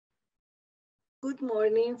Good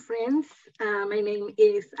morning, friends. My name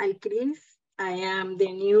is Alcris. I am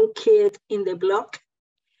the new kid in the block.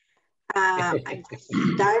 I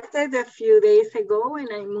started a few days ago and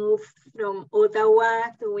I moved from Ottawa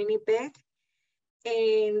to Winnipeg.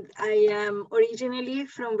 And I am originally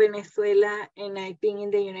from Venezuela and I've been in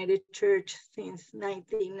the United Church since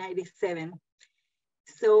 1997.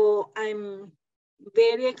 So I'm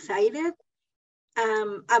very excited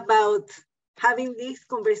about having this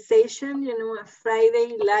conversation, a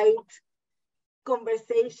Friday light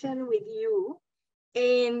conversation with you.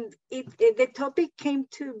 And the topic came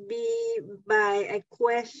to be by a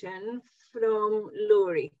question from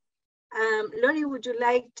Lori. Lori, would you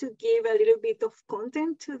like to give a little bit of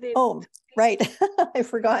content to the topic? Right. I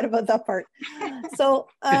forgot about that part. So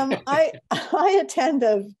I attend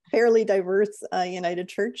a fairly diverse United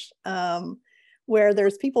Church where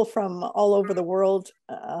there's people from all over the world.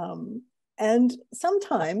 And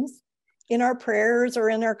sometimes in our prayers or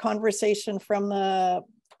in our conversation from the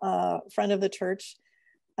front of the church,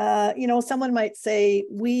 someone might say,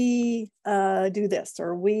 we do this,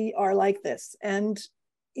 or we are like this. And,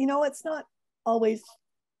 it's not always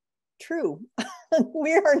true.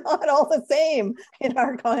 We are not all the same in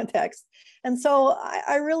our context. And so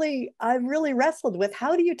I really wrestled with,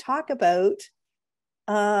 how do you talk about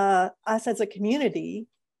us as a community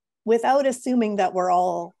without assuming that we're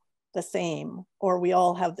all the same, or we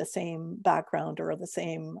all have the same background or the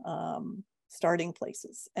same starting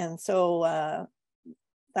places. And so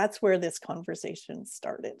that's where this conversation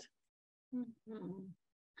started. Mm-hmm.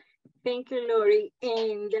 Thank you, Lori.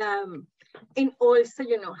 And also,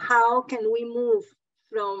 how can we move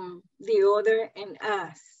from the other and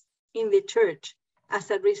us in the church as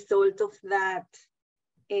a result of that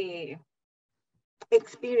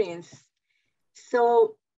experience?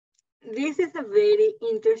 So this is a very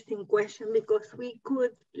interesting question because we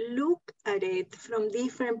could look at it from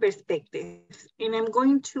different perspectives. And I'm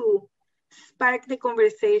going to spark the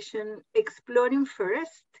conversation exploring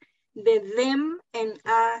first the them and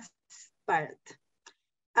us part.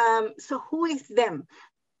 So who is them?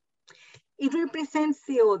 It represents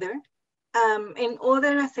the other, and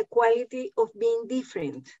other as a quality of being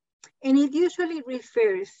different. And it usually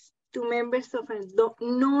refers to members of a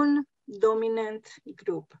non-dominant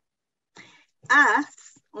group.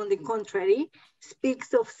 Us, on the contrary,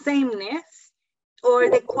 speaks of sameness or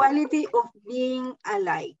the quality of being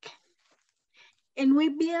alike. And we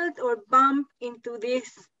build or bump into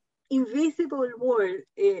this invisible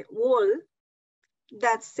wall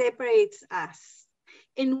that separates us.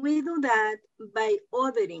 And we do that by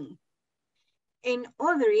othering. And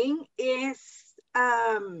othering is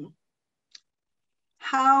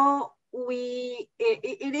how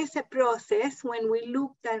it is a process when we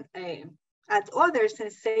look at others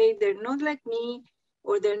and say, they're not like me,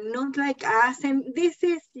 or they're not like us. And this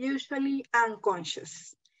is usually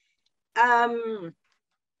unconscious. And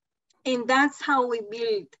that's how we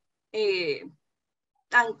build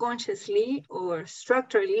unconsciously or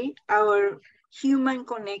structurally our human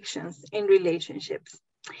connections and relationships.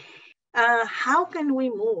 How can we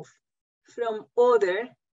move from other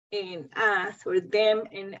and us, or them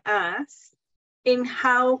and us, and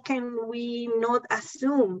how can we not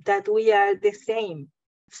assume that we are the same?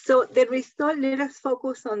 So the result, let us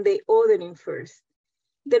focus on the othering first.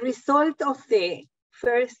 The result of the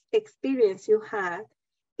first experience you had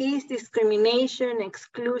is discrimination,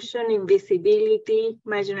 exclusion, invisibility,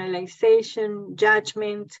 marginalization,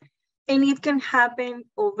 judgment, and it can happen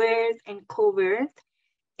overt and covert,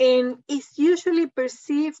 and it's usually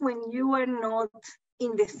perceived when you are not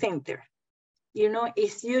in the center.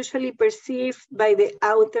 It's usually perceived by the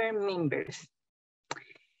outer members.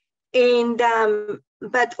 And,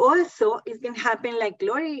 but also it can happen like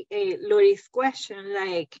Lori's question,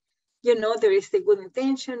 like, there is a good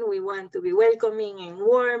intention, we want to be welcoming and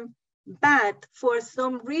warm, but for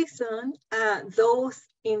some reason, those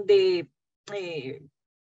in the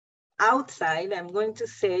outside, I'm going to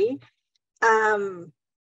say,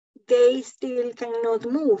 they still cannot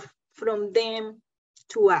move from them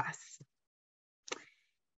to us.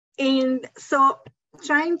 And so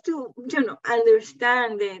trying to,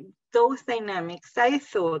 understand those dynamics, I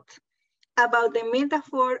thought about the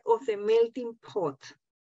metaphor of the melting pot,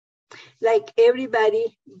 like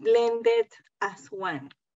everybody blended as one.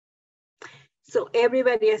 So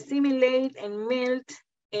everybody assimilate and melt,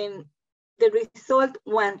 and the result,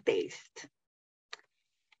 one taste.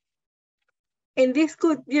 And this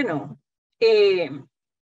could,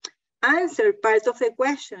 answer part of the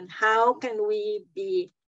question, how can we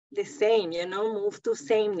be the same, move to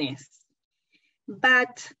sameness?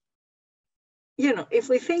 But, if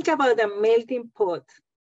we think about a melting pot,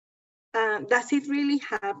 Does it really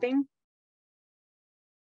happen?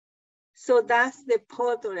 So that's the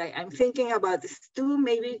pot, or I'm thinking about the stew,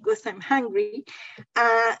 maybe because I'm hungry.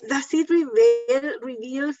 Does it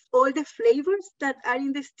reveals all the flavors that are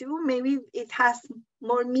in the stew? Maybe it has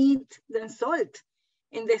more meat than salt,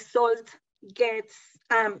 and the salt gets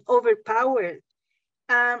overpowered.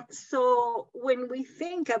 So when we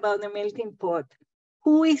think about the melting pot,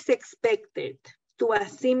 who is expected to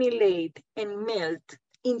assimilate and melt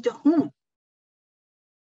into whom?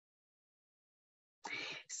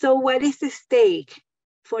 So what is the stake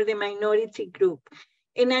for the minority group?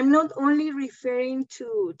 And I'm not only referring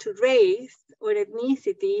to race or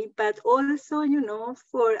ethnicity, but also, you know,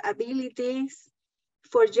 for abilities,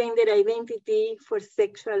 for gender identity, for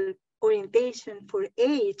sexual orientation, for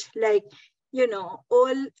age, like, you know,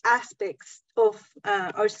 all aspects of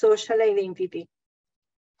our social identity.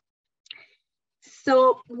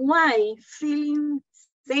 So why feeling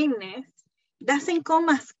sameness doesn't come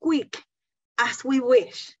as quick as we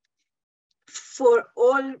wish for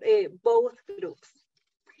all both groups?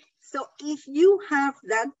 So if you have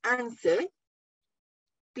that answer,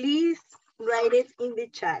 please write it in the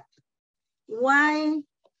chat. Why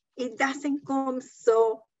it doesn't come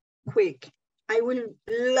so quick? I will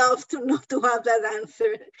love to know, to have that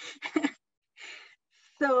answer.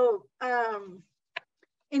 So,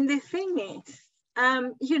 and the thing is,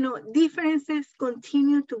 you know, differences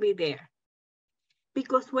continue to be there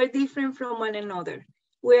because we're different from one another.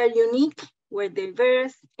 We are unique, we're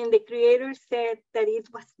diverse, and the creator said that it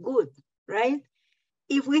was good, right?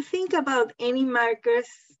 If we think about any markers,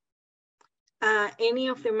 any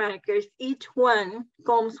of the markers, each one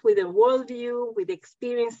comes with a worldview, with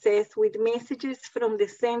experiences, with messages from the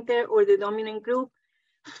center or the dominant group.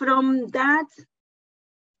 From that,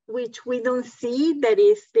 which we don't see, that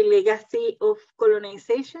is the legacy of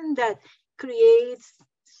colonization that creates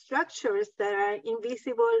structures that are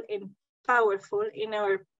invisible and powerful in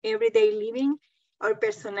our everyday living, our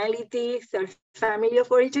personalities, our family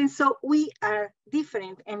of origin. So we are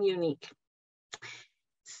different and unique.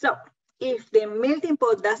 So if the melting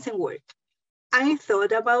pot doesn't work, I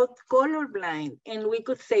thought about colorblind, and we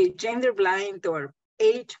could say gender blind or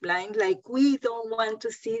age blind, like we don't want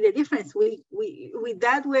to see the difference. With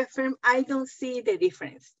that we affirm, I don't see the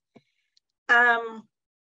difference.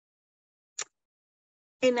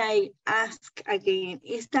 And I ask again,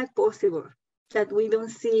 is that possible, that we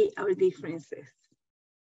don't see our differences?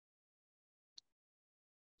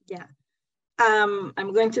 Yeah.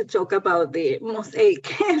 I'm going to talk about the mosaic.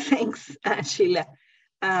 Thanks, Sheila.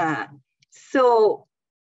 So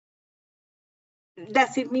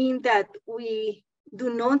does it mean that we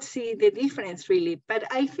do not see the difference really? But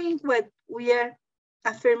I think what we are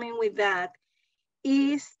affirming with that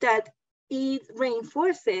is that it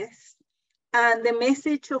reinforces the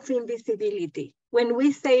message of invisibility. When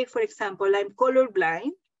we say, for example, I'm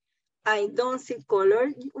colorblind, I don't see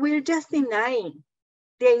color, we're just denying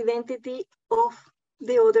the identity of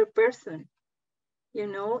the other person, you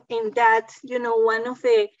know, and that, you know, one of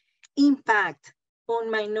the impact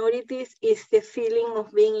on minorities is the feeling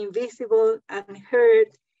of being invisible and heard.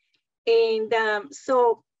 And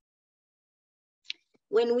so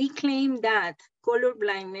when we claim that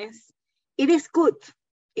colorblindness, it is good.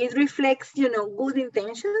 It reflects, you know, good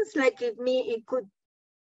intentions. Like it could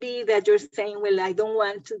be that you're saying, well, I don't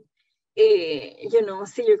want to, you know,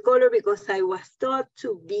 see your color because I was taught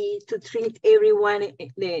to treat everyone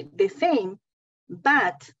the same.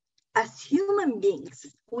 But as human beings,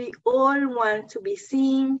 we all want to be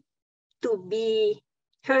seen, to be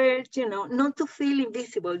heard, you know, not to feel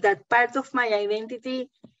invisible, that part of my identity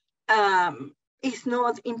is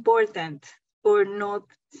not important or not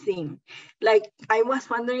seen. Like I was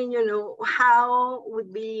wondering, you know, how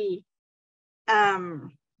would be,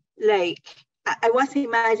 like, I was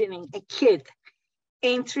imagining a kid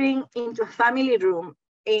entering into a family room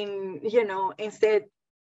and, you know, and said,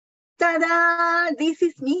 ta-da, this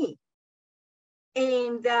is me.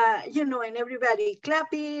 And, you know, and everybody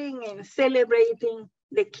clapping and celebrating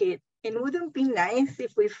the kid. And wouldn't it be nice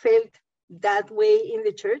if we felt that way in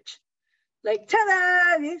the church? Like,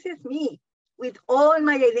 ta-da, this is me, with all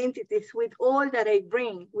my identities, with all that I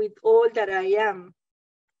bring, with all that I am.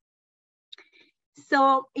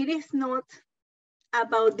 So it is not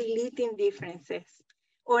about deleting differences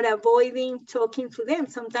or avoiding talking to them.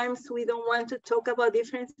 Sometimes we don't want to talk about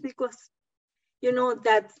difference because, you know,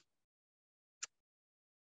 that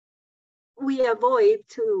we avoid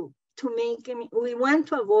we want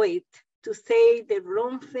to avoid to say the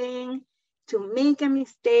wrong thing, to make a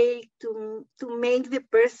mistake, to make the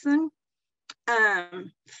person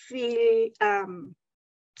feel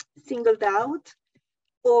singled out.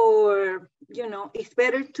 or, it's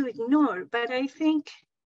better to ignore. But I think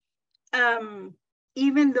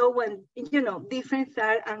even though when, differences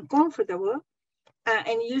are uncomfortable,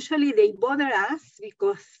 and usually they bother us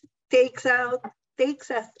because takes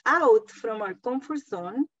us out from our comfort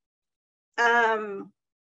zone, and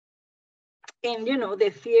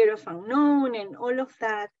the fear of unknown and all of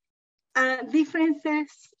that,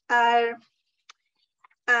 differences are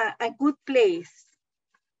a good place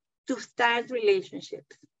to start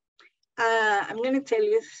relationships. I'm going to tell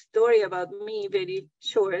you a story about me, very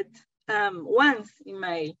short. Once in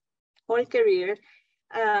my whole career,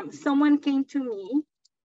 someone came to me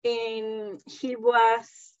and he was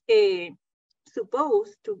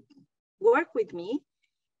supposed to work with me.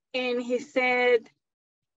 And he said,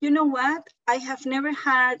 you know what? I have never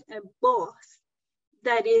had a boss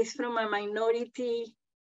that is from a minority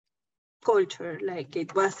culture, like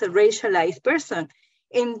it was a racialized person,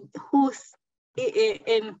 and whose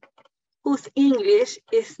English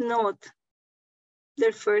is not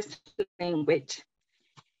their first language.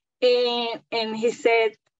 And he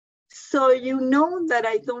said, so you know that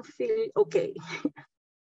I don't feel okay.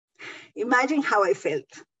 Imagine how I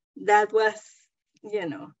felt. That was,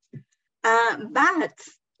 but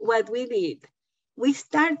what we did, we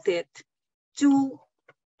started to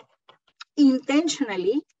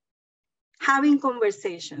intentionally having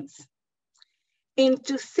conversations and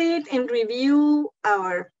to sit and review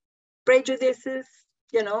our prejudices.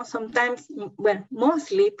 Sometimes, well,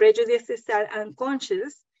 mostly prejudices are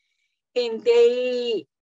unconscious, but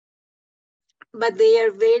they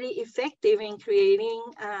are very effective in creating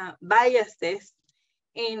biases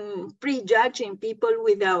and prejudging people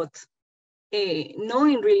without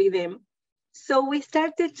knowing really them. So we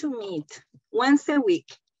started to meet once a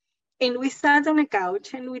week, and we sat on a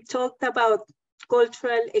couch and we talked about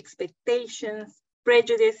cultural expectations,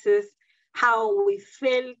 prejudices, how we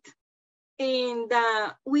felt, and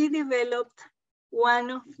we developed one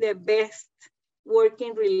of the best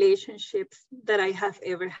working relationships that I have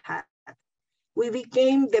ever had. We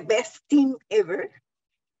became the best team ever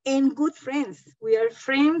and good friends. We are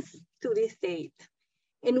friends to this date.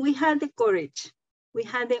 And we had the courage, we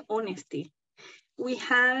had the honesty, we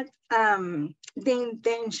had the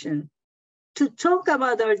intention to talk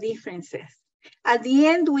about our differences. At the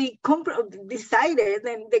end, we decided,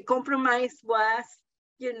 and the compromise was,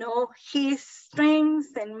 his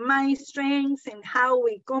strengths and my strengths, and how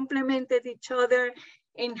we complemented each other,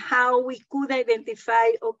 and how we could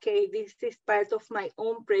identify, okay, this is part of my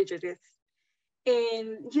own prejudice.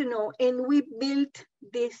 And, and we built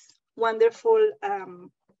this wonderful,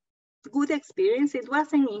 good experience. It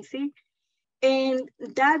wasn't easy. And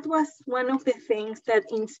that was one of the things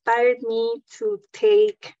that inspired me to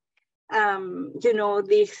take,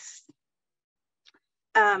 this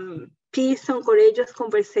peace on courageous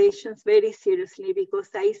conversations very seriously, because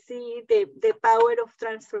I see the power of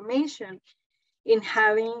transformation in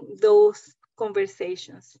having those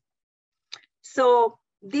conversations. So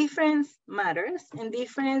difference matters, and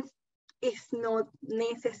difference is not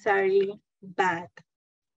necessarily bad.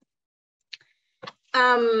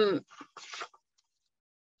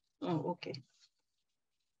 Okay.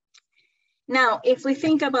 Now, if we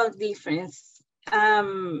think about difference,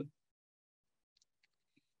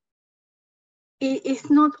 it's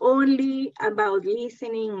not only about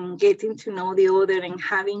listening and getting to know the other and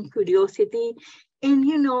having curiosity, and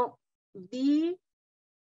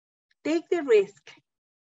take the risk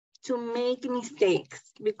to make mistakes,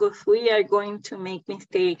 because we are going to make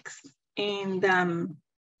mistakes. And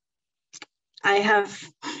I have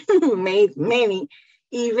made many,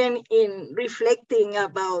 even in reflecting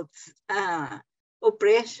about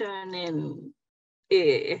oppression and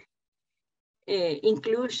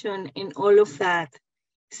inclusion and all of that.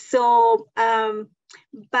 So,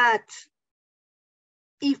 but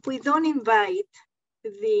if we don't invite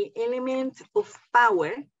the element of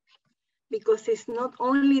power, because it's not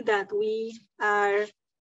only that we are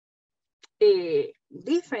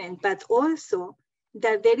different, but also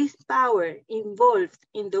that there is power involved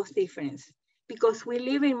in those differences, because we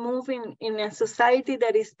live and move in a society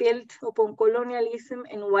that is built upon colonialism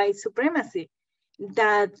and white supremacy,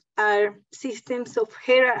 that are systems of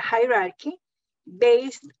hierarchy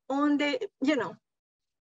based on the,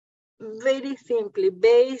 very simply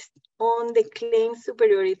based on the claimed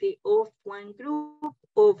superiority of one group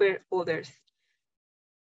over others.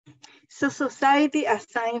 So society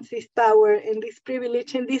assigns this power and this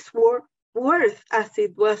privilege and this worth, as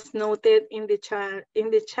it was noted in the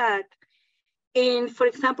chat. And for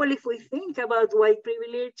example, if we think about white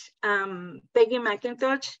privilege, Peggy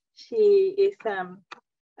McIntosh, she is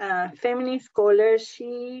a feminist scholar.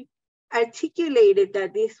 She articulated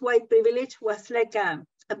that this white privilege was like a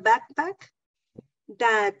backpack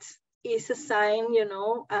that is assigned,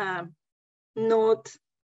 not,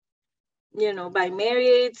 by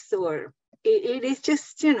merits, or it is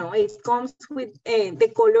just, it comes with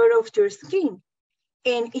the color of your skin.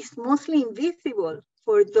 And it's mostly invisible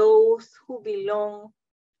for those who belong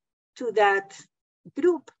to that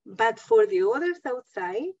group. But for the others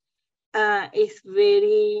outside,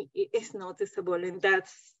 it's noticeable. And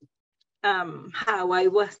that's how I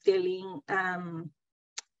was telling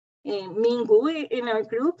Mingu in our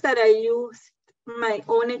group, that I used my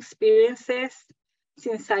own experiences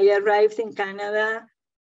since I arrived in Canada,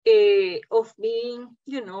 of being,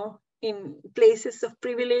 in places of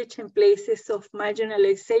privilege and places of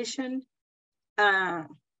marginalization. And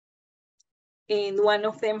one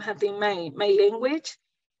of them have been my language,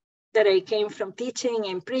 that I came from teaching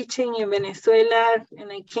and preaching in Venezuela,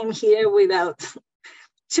 and I came here without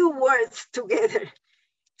 2 words together.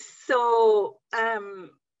 So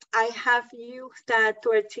I have used that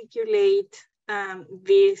to articulate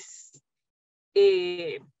this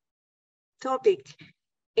topic,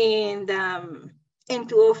 and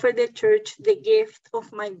to offer the church the gift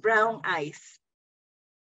of my brown eyes.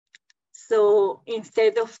 So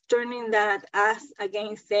instead of turning that us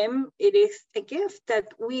against them, it is a gift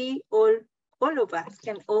that we all of us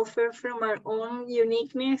can offer from our own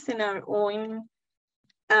uniqueness and our own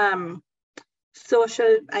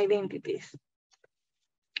social identities.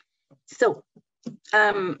 So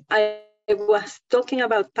I was talking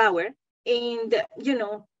about power, and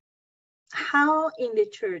how in the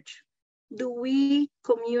church do we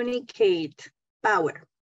communicate power?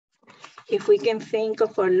 If we can think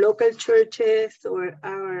of our local churches or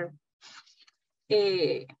our,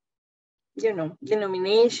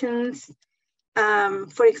 denominations,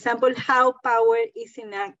 for example, how power is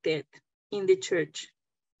enacted in the church,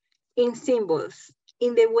 in symbols,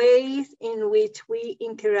 in the ways in which we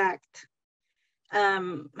interact,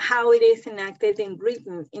 how it is enacted in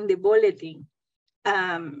written, in the bulletin,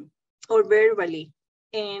 or verbally,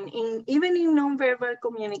 and even in nonverbal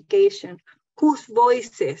communication, whose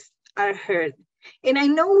voices are heard. And I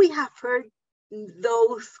know we have heard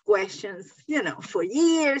those questions, for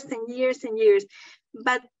years and years and years,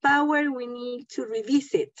 but power we need to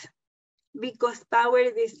revisit, because power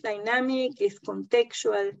is dynamic, is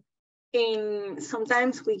contextual, and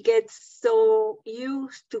sometimes we get so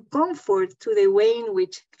used to comfort to the way in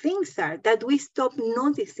which things are that we stop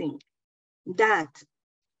noticing that.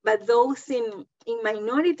 But those in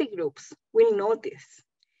minority groups will notice.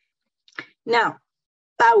 Now,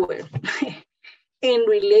 power in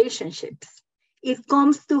relationships, it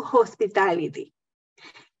comes to hospitality.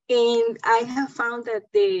 And I have found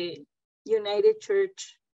that the United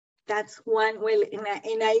Church, that's one, well,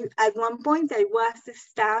 and I at one point I was the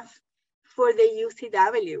staff for the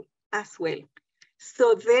UCW as well.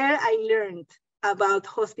 So there I learned about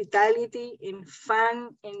hospitality and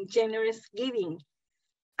fun and generous giving.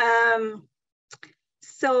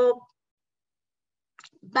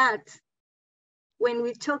 But when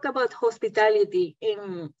we talk about hospitality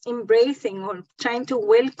in embracing or trying to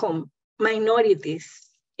welcome minorities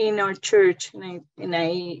in our church, and I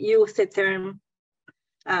use the term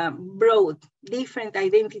broad, different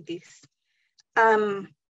identities,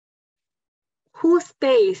 whose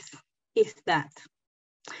space is that?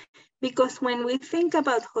 Because when we think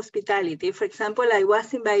about hospitality, for example, I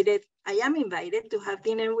am invited to have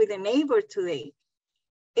dinner with a neighbor today.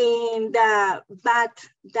 And, but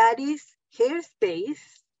that is her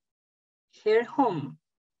space, her home.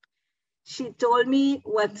 She told me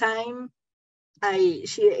what time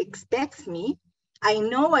she expects me. I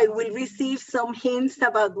know I will receive some hints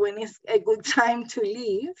about when it's a good time to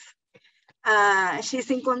leave. She's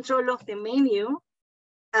in control of the menu.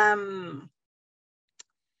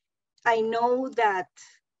 I know that,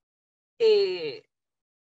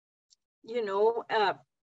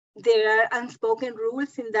 there are unspoken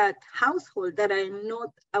rules in that household that I'm not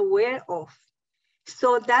aware of.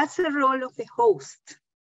 So that's the role of the host.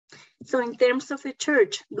 So in terms of the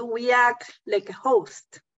church, do we act like a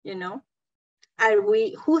host,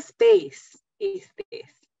 whose space is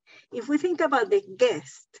this? If we think about the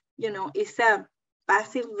guest, it's a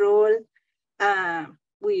passive role.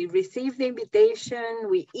 We receive the invitation,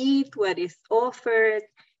 we eat what is offered,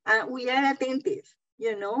 we are attentive,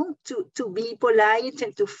 to be polite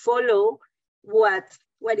and to follow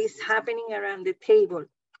what is happening around the table.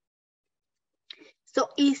 So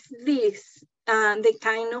is this the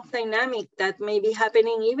kind of dynamic that may be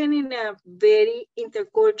happening even in a very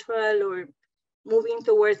intercultural or moving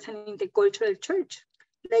towards an intercultural church?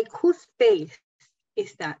 Like, whose space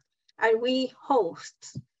is that? Are we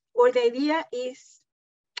hosts? or the idea is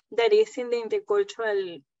that is in the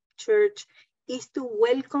intercultural church is to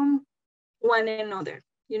welcome one another,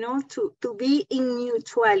 you know, to be in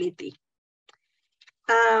mutuality.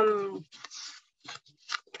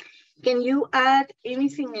 Can you add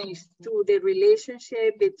anything else to the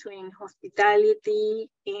relationship between hospitality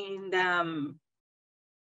and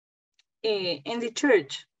the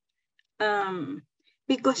church?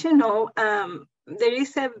 Because, you know, there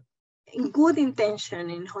is a good intention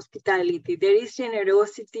in hospitality. There is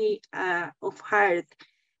generosity of heart.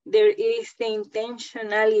 There is the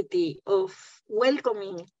intentionality of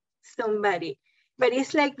welcoming somebody. But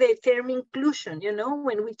it's like the term inclusion, you know,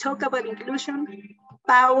 when we talk about inclusion,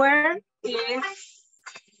 power is,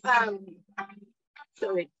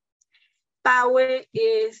 power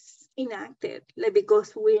is enacted. Like,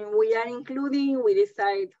 because when we are including, we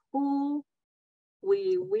decide who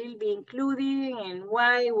we will be including and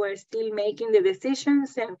why. We're still making the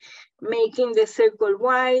decisions and making the circle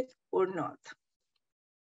wide or not.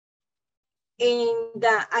 And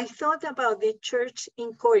I thought about the church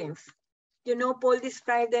in Corinth. You know, Paul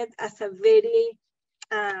described it as a very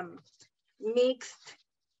mixed,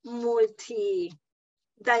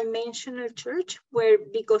 multi-dimensional church, where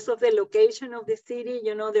because of the location of the city,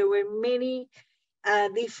 you know, there were many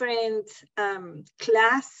different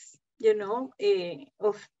class, you know,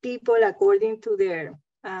 of people according to their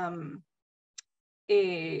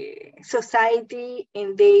society,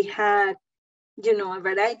 and they had, you know, a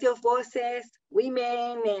variety of bosses,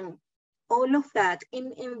 women, and all of that.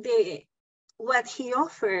 What he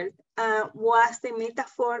offered was the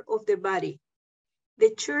metaphor of the body,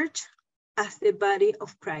 the church as the body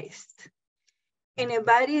of Christ, and a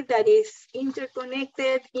body that is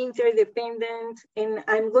interconnected, interdependent. And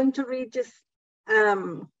I'm going to read just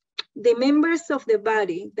the members of the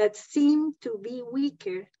body that seem to be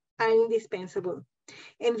weaker are indispensable.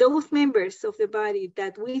 And those members of the body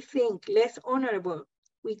that we think less honorable,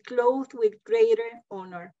 we clothe with greater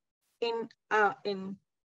honor. And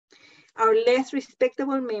our less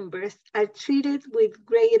respectable members are treated with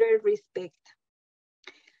greater respect.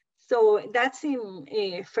 So that's in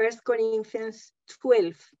 1 Corinthians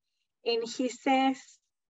 12. And he says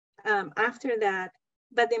after that,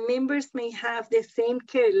 but the members may have the same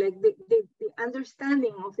care, like the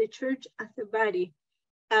understanding of the church as a body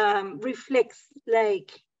reflects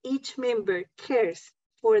like each member cares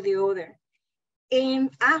for the other.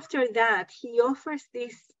 And after that, he offers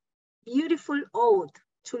this beautiful ode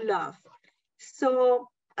to love. So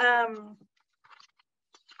I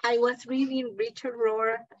was reading Richard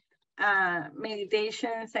Rohr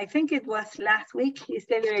meditations. I think it was last week. He's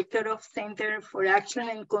the director of Center for Action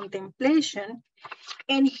and Contemplation.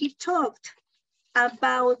 And he talked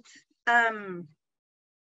about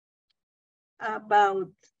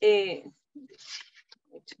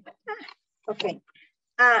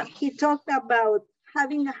he talked about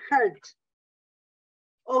having a heart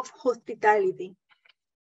of hospitality,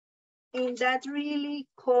 and that really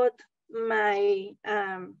caught my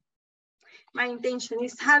my intention,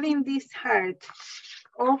 is having this heart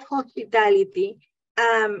of hospitality.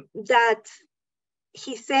 That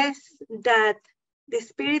he says that the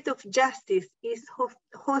spirit of justice is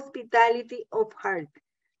hospitality of heart,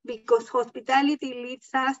 because hospitality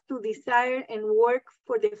leads us to desire and work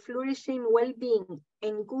for the flourishing well-being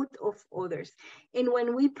and good of others. And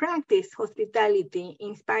when we practice hospitality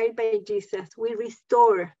inspired by Jesus, we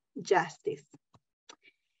restore justice.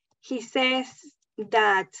 He says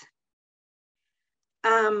that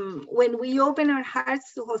when we open our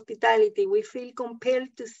hearts to hospitality, we feel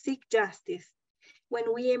compelled to seek justice.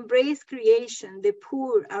 When we embrace creation, the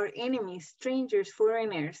poor, our enemies, strangers,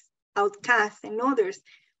 foreigners, outcasts, and others,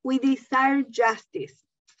 we desire justice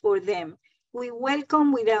for them. We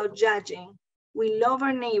welcome without judging. We love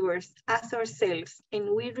our neighbors as ourselves,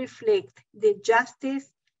 and we reflect the justice,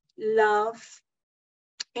 love,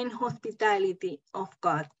 and hospitality of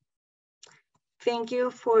God. Thank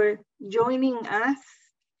you for joining us.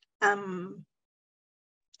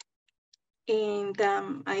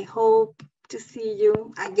 I hope to see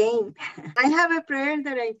you again. I have a prayer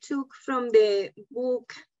that I took from the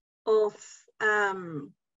book of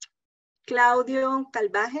Claudio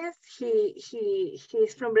Calvajes.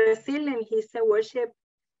 He's from Brazil, and he's a worship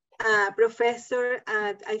professor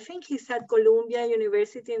at, I think he's at Columbia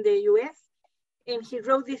University in the US. And he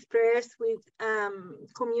wrote these prayers with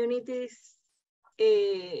communities,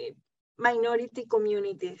 minority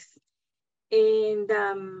communities. And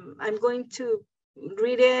I'm going to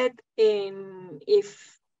read it, and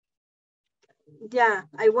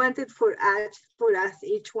I wanted for us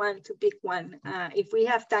each one to pick one. If we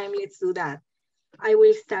have time, let's do that. I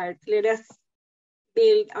will start. Let us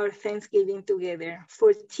build our Thanksgiving together,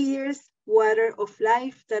 for tears, water of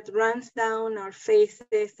life that runs down our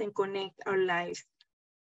faces and connect our lives.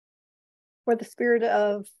 For the spirit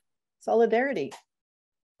of solidarity.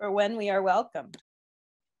 For when we are welcomed.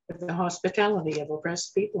 For the hospitality of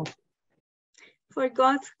oppressed people. For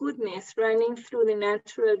God's goodness running through the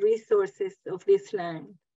natural resources of this land.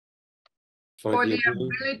 For the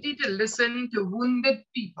ability to listen to wounded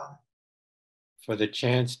people. For the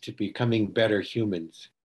chance to becoming better humans.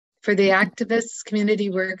 For the activists, community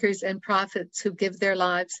workers, and prophets who give their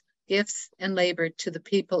lives, gifts, and labor to the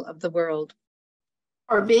people of the world.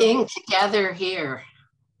 For being together here.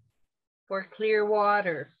 For clear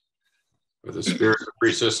water. For the spirit of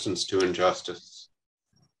resistance to injustice.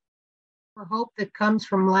 For hope that comes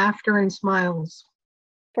from laughter and smiles.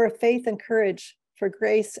 For faith and courage, for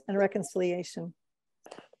grace and reconciliation.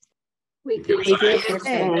 We give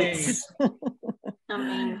thanks.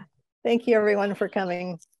 Amen. Thank you everyone for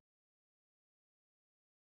coming.